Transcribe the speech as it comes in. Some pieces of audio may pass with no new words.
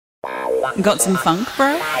Got some funk,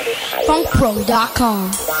 bro?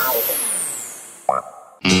 FunkBro.com.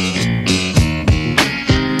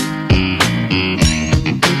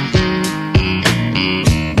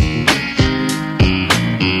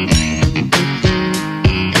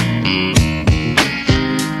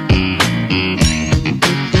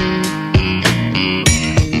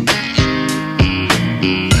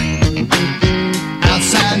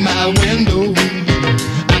 Outside my window,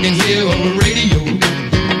 I can hear a radio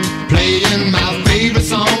playing my favorite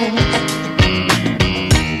songs.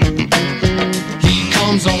 He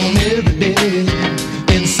comes on every day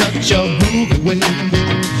in such a groovy way.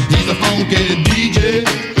 He's a funky DJ.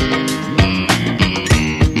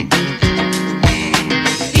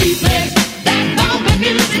 He plays that funky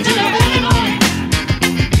music till the early morning,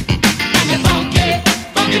 and the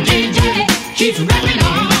funky DJ keeps rapping on.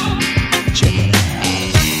 Check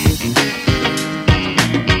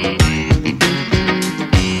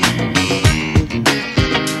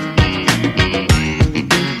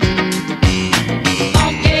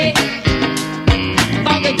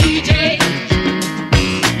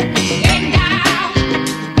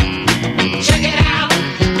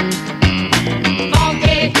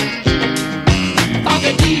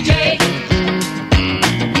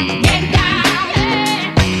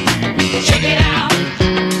it out.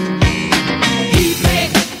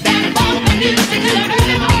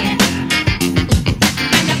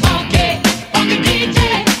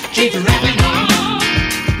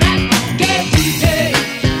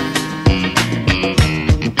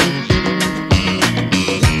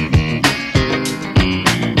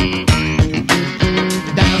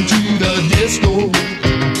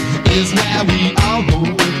 Is where we all go.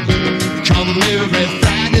 Come every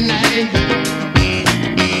Friday night.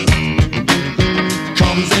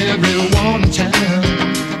 Comes everyone in town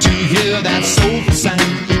to hear that soulful sound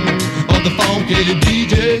of the funky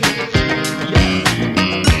DJ.